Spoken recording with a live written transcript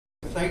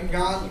St.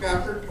 John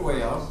chapter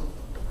 12.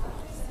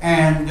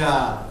 And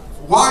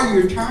while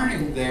you're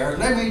turning there,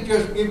 let me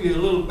just give you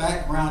a little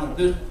background of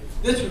this.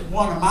 This is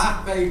one of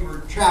my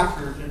favorite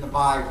chapters in the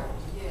Bible.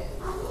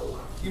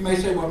 You may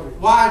say, well,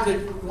 why is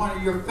it one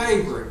of your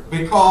favorite?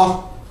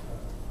 Because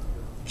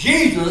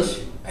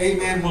Jesus,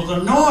 amen, was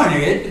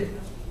anointed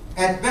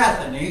at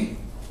Bethany.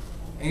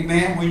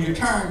 Amen. When you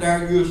turn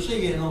there, you'll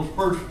see in those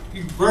first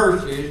few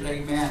verses,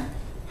 amen,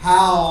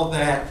 how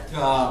that,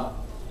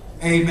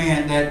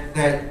 amen,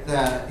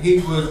 that he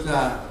was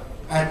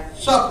at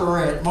supper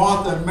at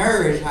Martha and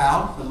Mary's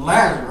house and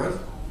Lazarus,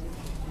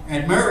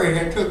 and Mary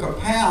had took a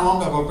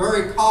pound of a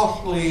very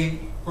costly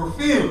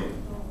perfume,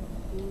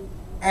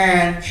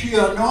 and she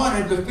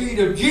anointed the feet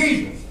of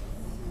Jesus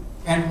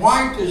and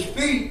wiped his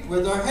feet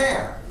with her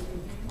hair.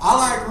 I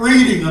like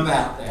reading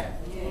about that.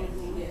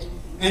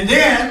 And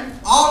then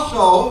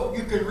also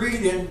you can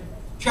read in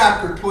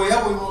chapter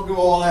 12. We won't do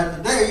all that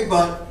today,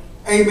 but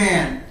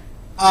amen.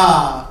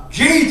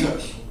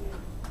 Jesus,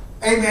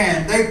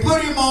 amen. They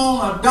put him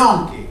on a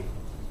donkey,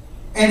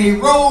 and he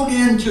rode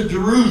into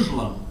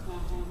Jerusalem.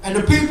 And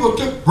the people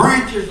took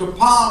branches of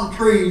palm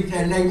trees,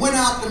 and they went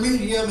out to meet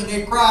him, and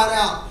they cried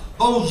out,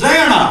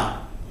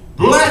 "Hosanna!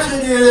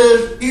 Blessed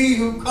is he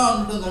who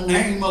comes in the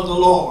name of the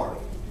Lord."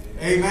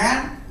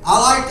 Amen. I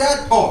like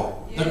that part.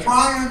 The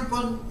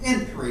triumphant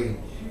entry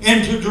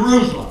into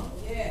Jerusalem.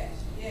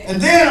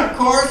 And then, of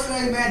course,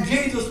 amen,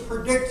 Jesus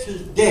predicts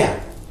his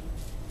death.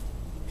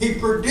 He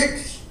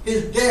predicts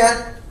his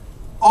death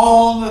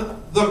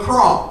on the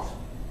cross.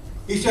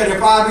 He said,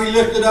 "If I be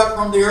lifted up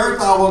from the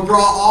earth, I will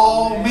draw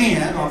all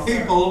men or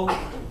people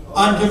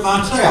unto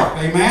myself."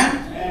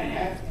 Amen?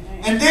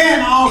 And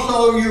then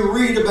also you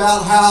read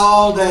about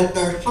how that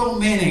there's so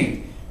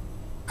many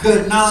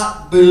could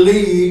not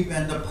believe,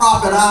 and the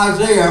prophet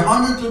Isaiah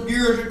hundreds of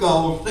years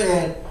ago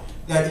said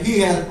that he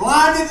has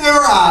blinded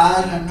their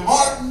eyes and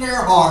hardened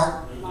their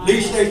heart,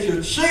 lest they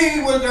should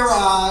see with their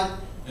eyes,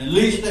 and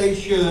lest they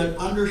should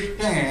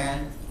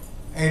understand,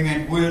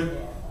 amen, with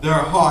their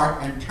heart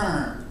and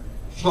turn,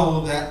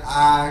 so that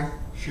I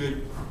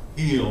should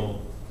heal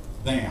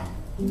them.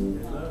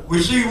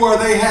 We see where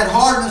they had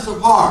hardness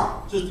of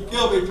heart. Sister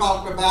Kilby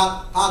talked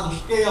about how the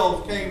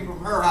scales came from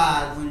her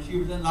eyes when she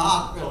was in the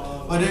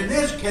hospital. But in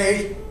this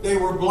case, they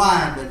were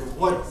blinded to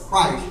what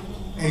Christ,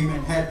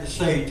 amen, had to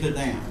say to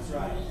them.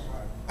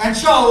 And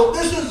so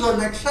this is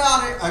an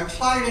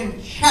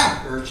exciting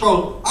chapter.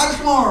 So I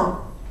just want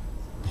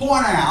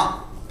to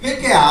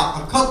pick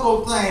out a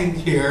couple of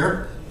things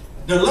here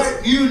to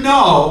let you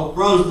know,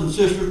 brothers and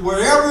sisters,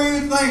 whatever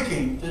you're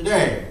thinking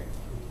today,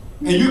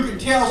 and you can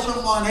tell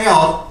someone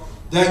else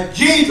that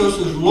Jesus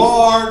is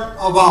Lord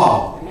of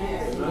all.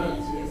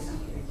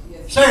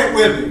 Say it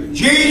with me.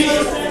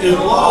 Jesus is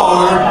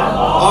Lord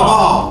of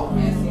all.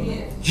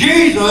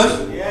 Jesus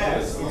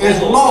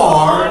is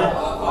Lord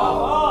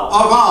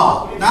of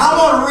all. Now I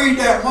want to read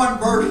that one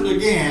verse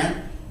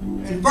again.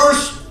 In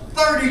verse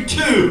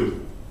 32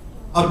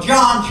 of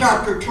John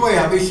chapter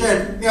 12, he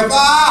said, if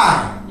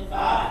I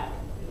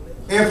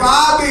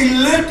be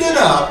lifted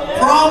up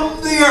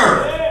from the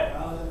earth,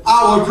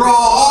 I will draw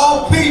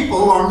all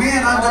people or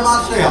men unto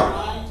myself.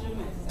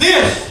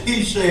 This,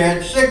 he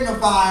said,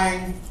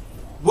 signifying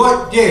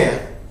what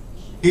death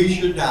he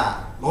should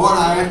die. Lord,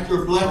 I ask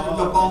your blessings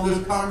upon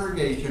this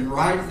congregation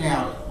right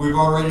now. We've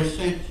already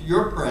sensed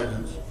your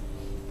presence,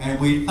 and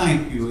we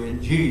thank you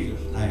in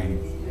Jesus' name.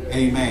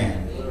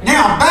 Amen.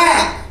 Now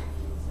back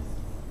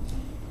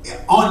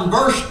on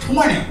verse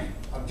 20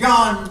 of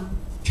John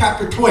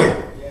chapter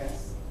 12.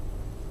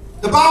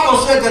 The Bible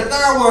said that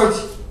there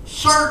was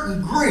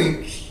certain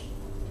Greeks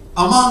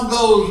among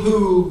those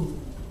who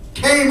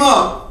came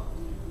up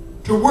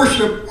to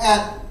worship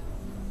at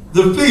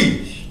the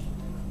feast.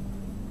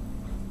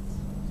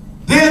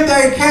 Then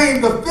they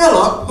came to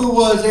Philip, who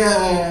was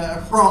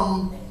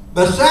from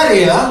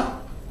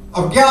Bethsaida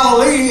of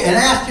Galilee, and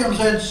asked him,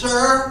 said,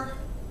 "Sir,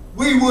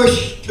 we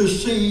wish to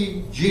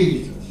see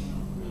Jesus."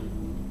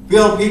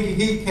 Philip,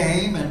 he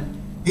came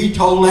and he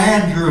told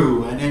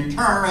Andrew, and in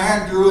turn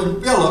Andrew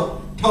and Philip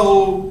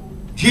told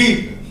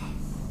Jesus.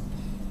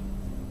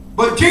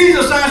 But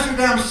Jesus answered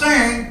them,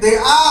 saying, "The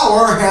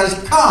hour has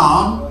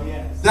come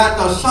that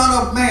the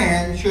Son of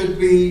Man should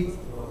be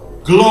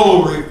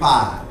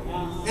glorified."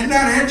 Isn't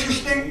that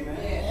interesting?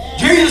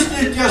 Jesus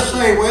didn't just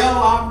say,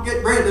 "Well, I'm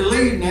getting ready to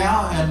leave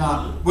now, and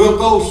we'll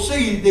go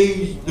see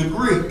the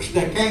Greeks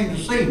that came to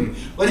see me."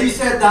 But he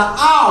said, "The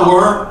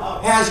hour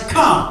has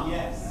come."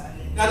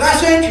 Now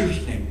that's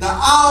interesting. The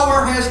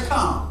hour has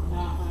come.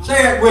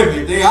 Say it with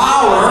me. The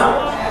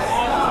hour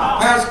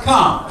has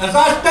come. As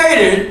I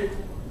stated,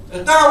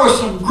 that there were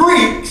some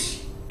Greeks,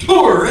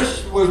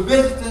 tourists, was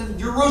visiting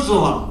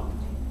Jerusalem.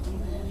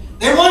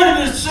 They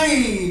wanted to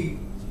see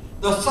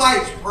the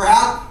sights,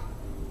 perhaps,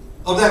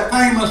 of that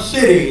famous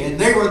city, and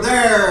they were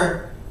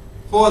there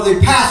for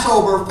the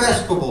Passover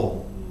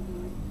festival.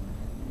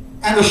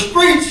 And the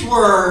streets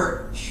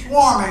were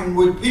swarming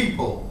with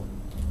people.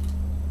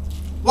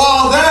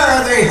 While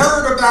there, they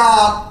heard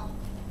about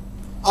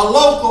a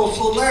local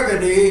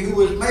celebrity who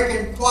was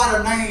making quite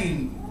a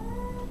name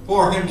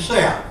for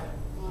himself.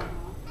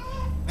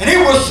 And it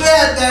was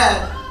said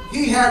that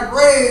he had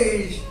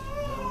raised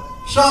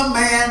some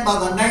man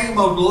by the name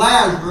of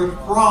Lazarus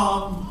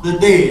from the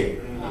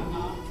dead.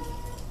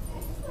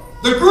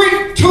 The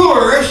Greek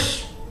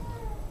tourists,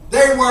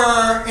 they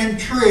were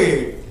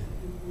intrigued.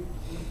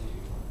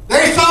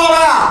 They sought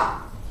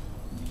out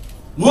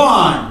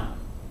one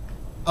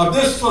of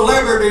this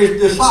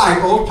celebrity's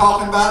disciples,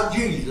 talking about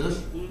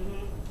Jesus,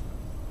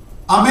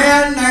 a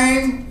man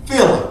named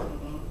Philip.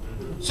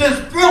 Since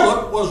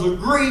Philip was a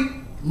Greek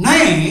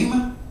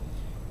name,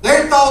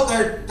 they thought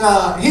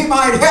that he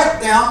might help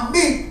them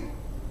meet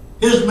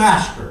his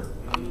master.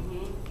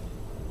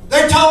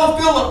 They told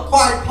Philip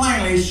quite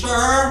plainly,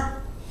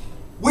 "Sir,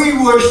 we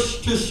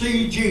wish to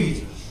see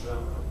Jesus."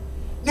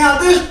 Now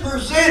this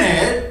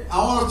presented, I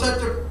want to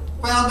set the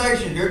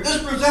foundation here,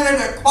 this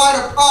presented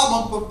quite a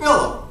problem for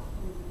Philip.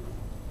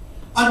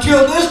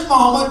 Until this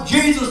moment,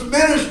 Jesus'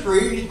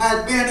 ministry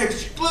had been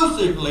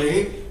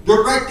exclusively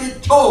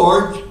directed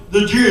towards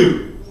the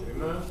Jews.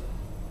 Amen.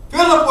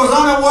 Philip was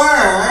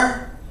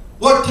unaware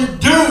what to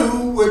do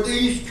with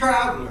these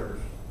travelers.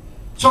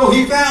 So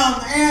he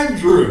found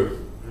Andrew.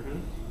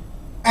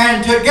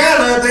 And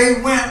together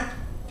they went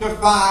to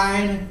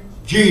find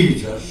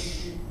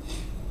Jesus.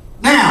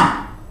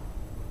 Now,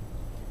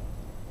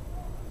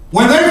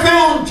 when they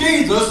found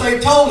Jesus, they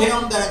told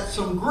him that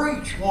some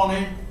Greeks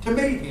wanted to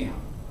meet him.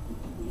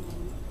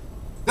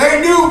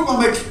 They knew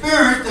from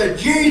experience that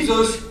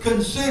Jesus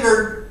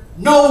considered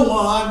no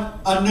one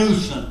a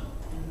nuisance.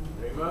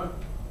 Amen.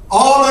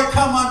 All that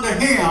come unto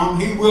him,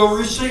 he will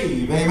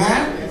receive.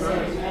 Amen?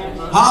 Amen.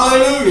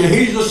 Hallelujah.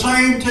 He's the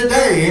same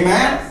today.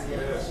 Amen?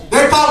 Yes.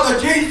 They thought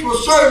that Jesus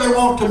would certainly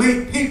want to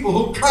meet people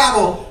who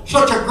travel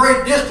such a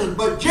great distance.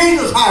 But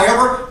Jesus,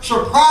 however,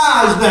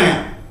 surprised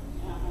them.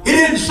 He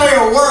didn't say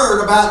a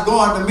word about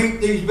going to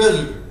meet these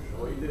visitors.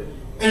 Oh, he did.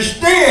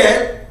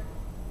 Instead,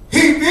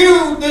 he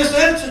viewed this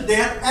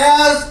incident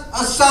as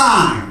a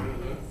sign.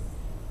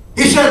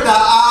 He said, "The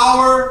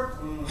hour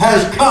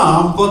has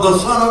come for the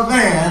Son of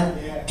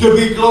Man to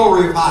be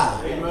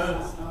glorified." Amen.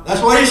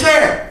 That's what he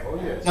said. Oh,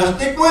 yes. Now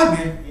stick with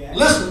me. Yeah.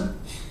 Listen.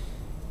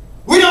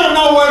 We don't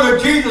know whether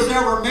Jesus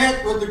ever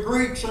met with the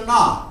Greeks or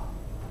not.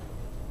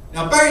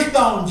 Now based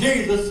on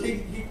Jesus,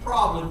 he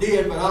probably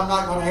did, but I'm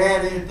not going to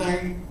add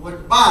anything what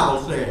the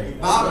Bible said.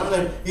 The Bible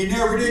said he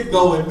never did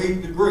go and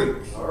meet the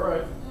Greeks. All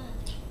right.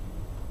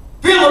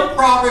 Philip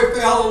probably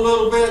felt a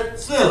little bit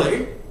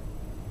silly,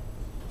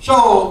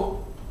 so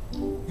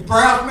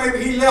perhaps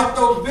maybe he left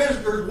those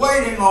visitors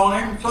waiting on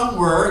him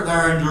somewhere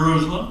there in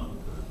Jerusalem.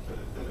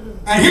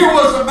 And here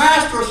was the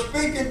Master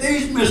speaking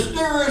these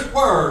mysterious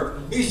words.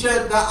 He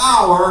said, "The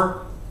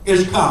hour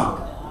is come."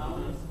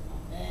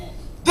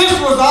 This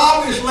was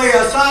obviously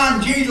a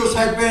sign Jesus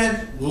had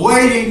been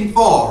waiting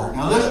for.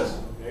 Now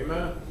listen.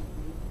 Amen.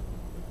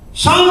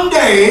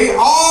 Someday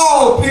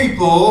all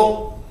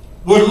people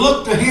would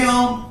look to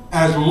him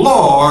as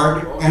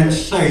Lord and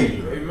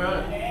Savior.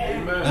 Amen.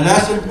 And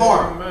that's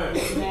important.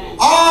 Amen.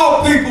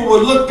 All people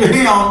would look to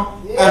him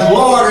as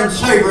Lord and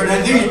Savior.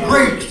 And these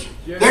Greeks,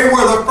 they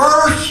were the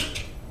first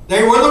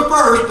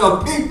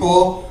of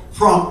people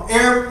from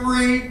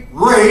every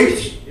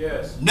race,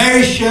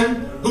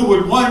 nation, who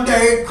would one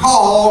day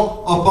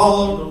call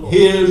upon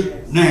his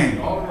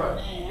name. All right.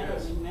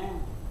 Yes.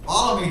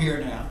 Follow me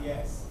here now.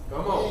 Yes.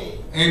 Come on.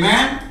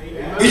 Amen.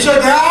 Amen. He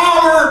said, "The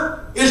hour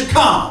is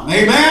come."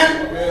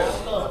 Amen. Yes.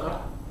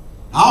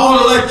 I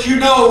want to let you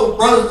know,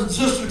 brothers and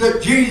sisters,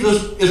 that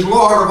Jesus is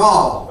Lord of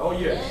all. Oh,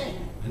 yes.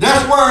 And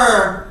that's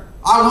where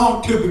I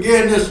want to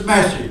begin this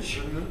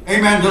message.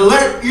 Amen. To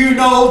let you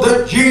know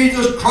that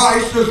Jesus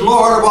Christ is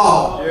Lord of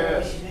all.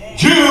 Yes.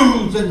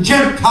 Jews and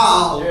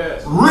Gentiles,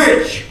 yes.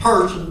 Rich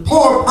person,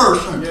 poor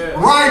person, yes.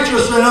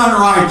 Righteous and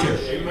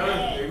unrighteous.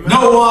 Amen.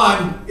 No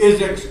one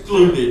is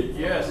excluded.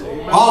 Yes.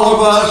 Amen. All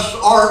of us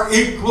are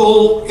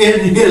equal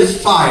in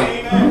his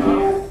sight.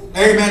 Amen.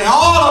 Amen.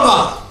 All of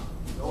us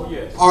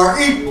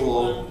are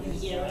equal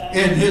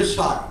in his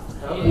sight.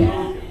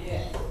 Hallelujah.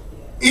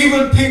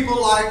 Even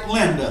people like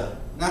Linda.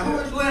 Now who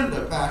is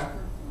Linda, Pastor?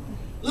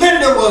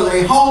 Linda was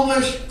a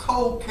homeless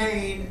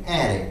cocaine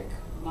addict.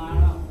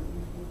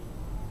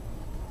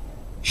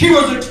 She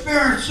was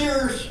experiencing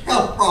serious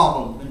health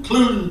problems,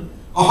 including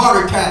a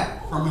heart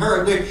attack from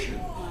her addiction.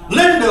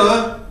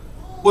 Linda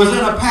was in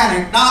a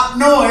panic, not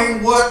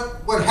knowing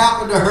what would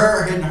happen to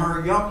her and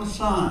her young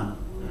son.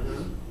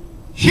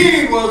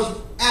 She was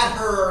at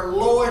her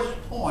lowest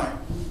point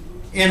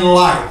in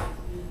life.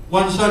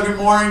 One Sunday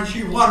morning,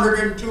 she wandered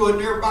into a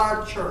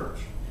nearby church.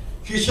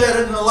 She sat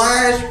in the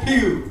last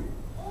pew.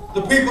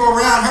 The people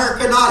around her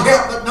could not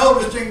help but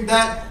noticing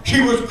that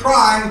she was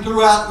crying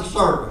throughout the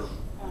service.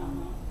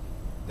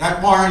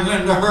 That morning,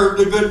 Linda heard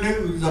the good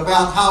news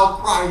about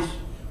how Christ,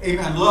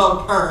 amen,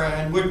 loved her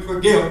and would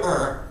forgive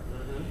her,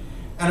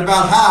 and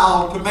about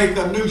how to make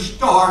a new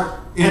start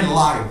in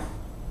life.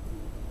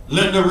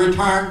 Linda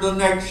returned the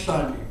next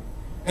Sunday,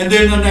 and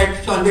then the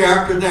next Sunday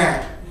after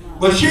that.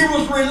 But she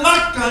was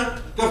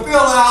reluctant to fill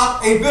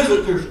out a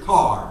visitor's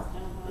card.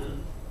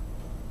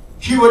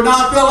 She would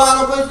not fill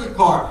out a visitor's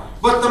card.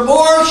 But the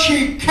more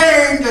she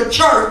came to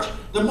church,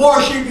 the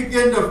more she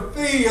began to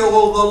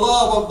feel the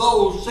love of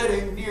those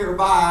sitting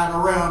nearby and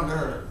around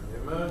her.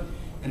 Amen.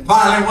 And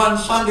finally, one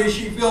Sunday,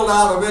 she filled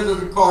out a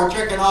visitor card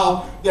checking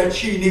off that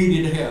she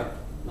needed help.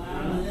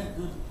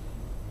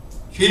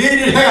 She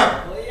needed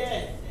help.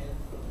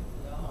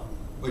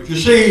 But you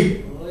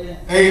see,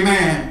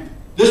 amen,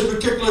 this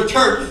particular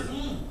church,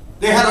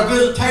 they had a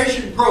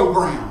visitation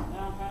program.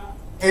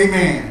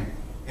 Amen.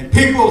 And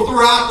people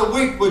throughout the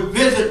week would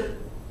visit.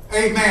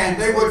 Amen.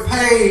 They would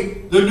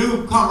pay the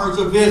newcomers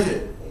a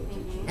visit.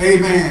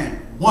 Amen.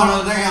 One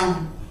of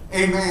them,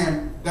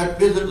 amen, that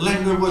visit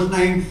Linda was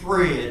named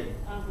Fred.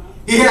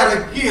 He had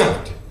a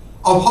gift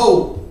of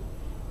hope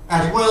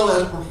as well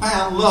as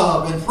profound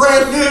love. And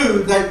Fred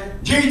knew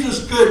that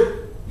Jesus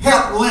could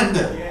help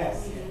Linda.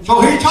 So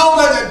he told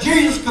her that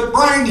Jesus could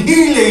bring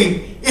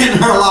healing in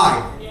her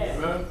life.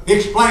 He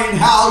explained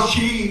how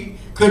she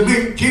could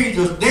meet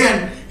Jesus.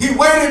 Then he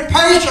waited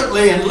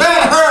patiently and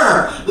led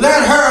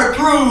her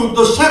through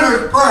the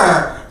sinner's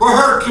prayer for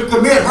her to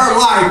commit her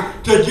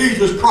life to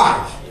Jesus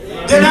Christ.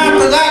 Then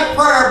after that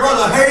prayer,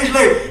 Brother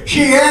Hazley,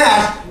 she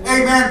asked,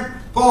 amen,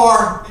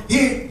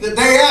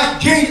 they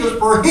asked Jesus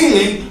for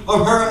healing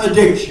of her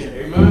addiction.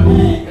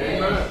 Amen.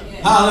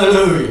 Amen.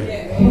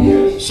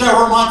 Hallelujah.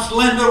 Several months,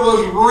 Linda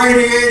was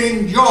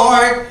radiating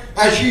joy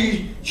as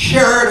she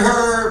shared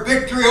her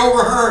victory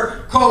over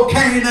her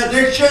cocaine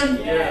addiction.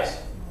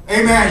 Yes.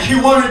 Amen. She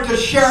wanted to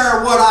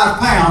share what I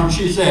found,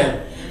 she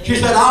said. She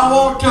said, I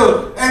want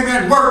to,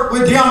 amen, work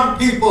with young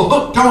people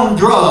hooked on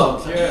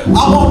drugs. Yes.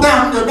 I want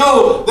them to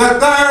know that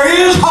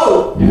there is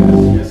hope.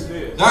 Yes, it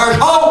is. There's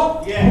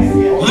hope. Yes.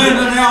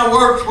 Linda now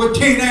works with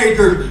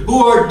teenagers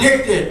who are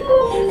addicted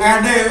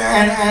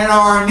and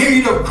are in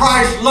need of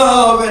Christ's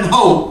love and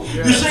hope.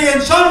 Yes. You see,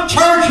 in some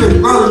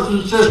churches, brothers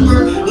and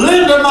sisters,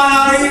 Linda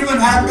might not even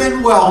have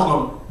been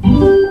welcome.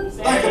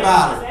 Think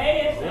about it.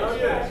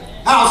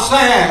 How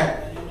sad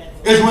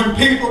is when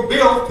people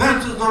build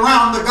fences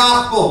around the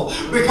gospel,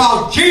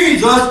 because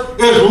Jesus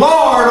is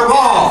Lord of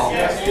all.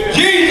 Yes.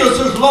 Jesus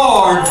is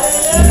Lord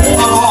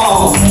of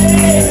all.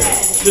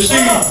 You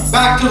see,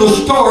 back to the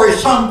story,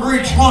 some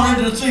Greeks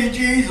wanted to see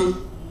Jesus.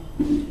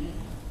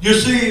 You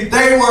see,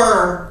 they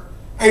were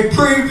a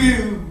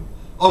preview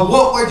of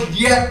what was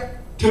yet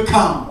to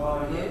come.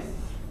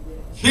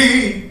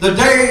 See, the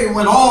day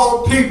when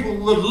all people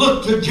would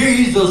look to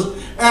Jesus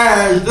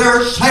as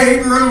their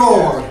Savior and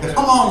Lord.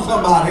 Come on,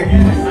 somebody.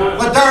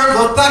 But there's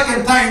a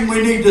second thing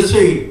we need to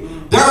see.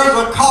 There's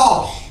a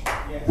cost.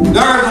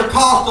 There's a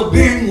cost of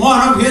being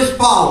one of His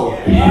followers.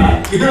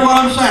 You hear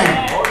what I'm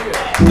saying?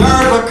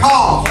 There's a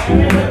cost.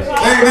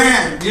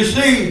 Amen. You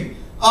see,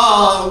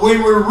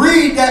 when we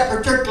read that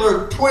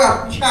particular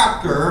 12th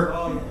chapter,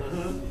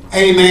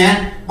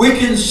 amen, we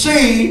can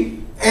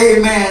see,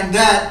 amen,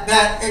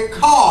 that it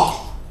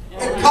costs.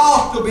 It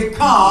costs to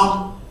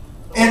become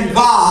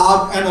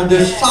involved and a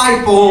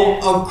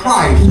disciple of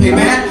Christ.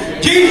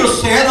 Amen.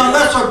 Jesus said,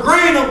 unless a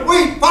grain of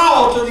wheat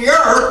falls to the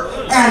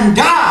earth and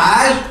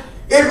dies,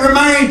 it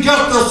remains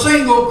just a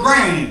single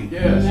grain.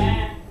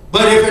 Yes.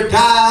 But if it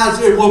dies,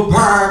 it will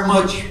bear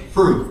much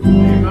fruit.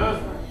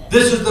 Amen.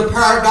 This is the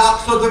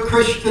paradox of the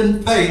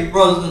Christian faith,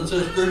 brothers and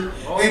sisters.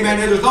 Amen.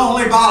 It is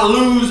only by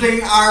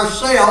losing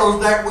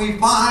ourselves that we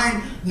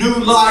find new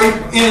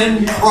life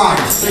in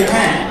Christ.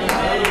 Amen.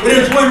 It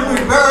is when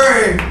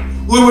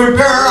we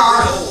bear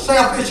our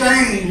selfish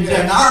aims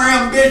and our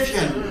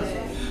ambitions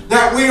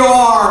that we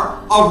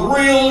are of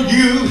real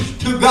use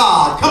to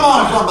God. Come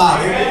on,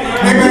 somebody.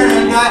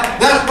 Amen. And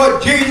that's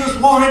what Jesus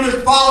wanted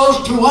His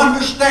followers to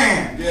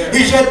understand.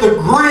 He said the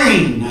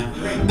grain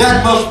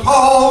that must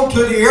fall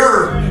to the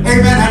earth,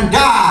 amen, and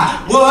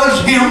die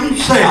was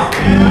Himself.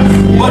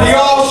 But He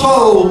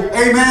also,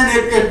 amen,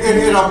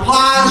 it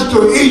applies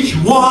to each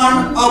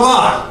one of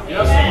us.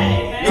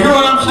 You hear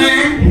what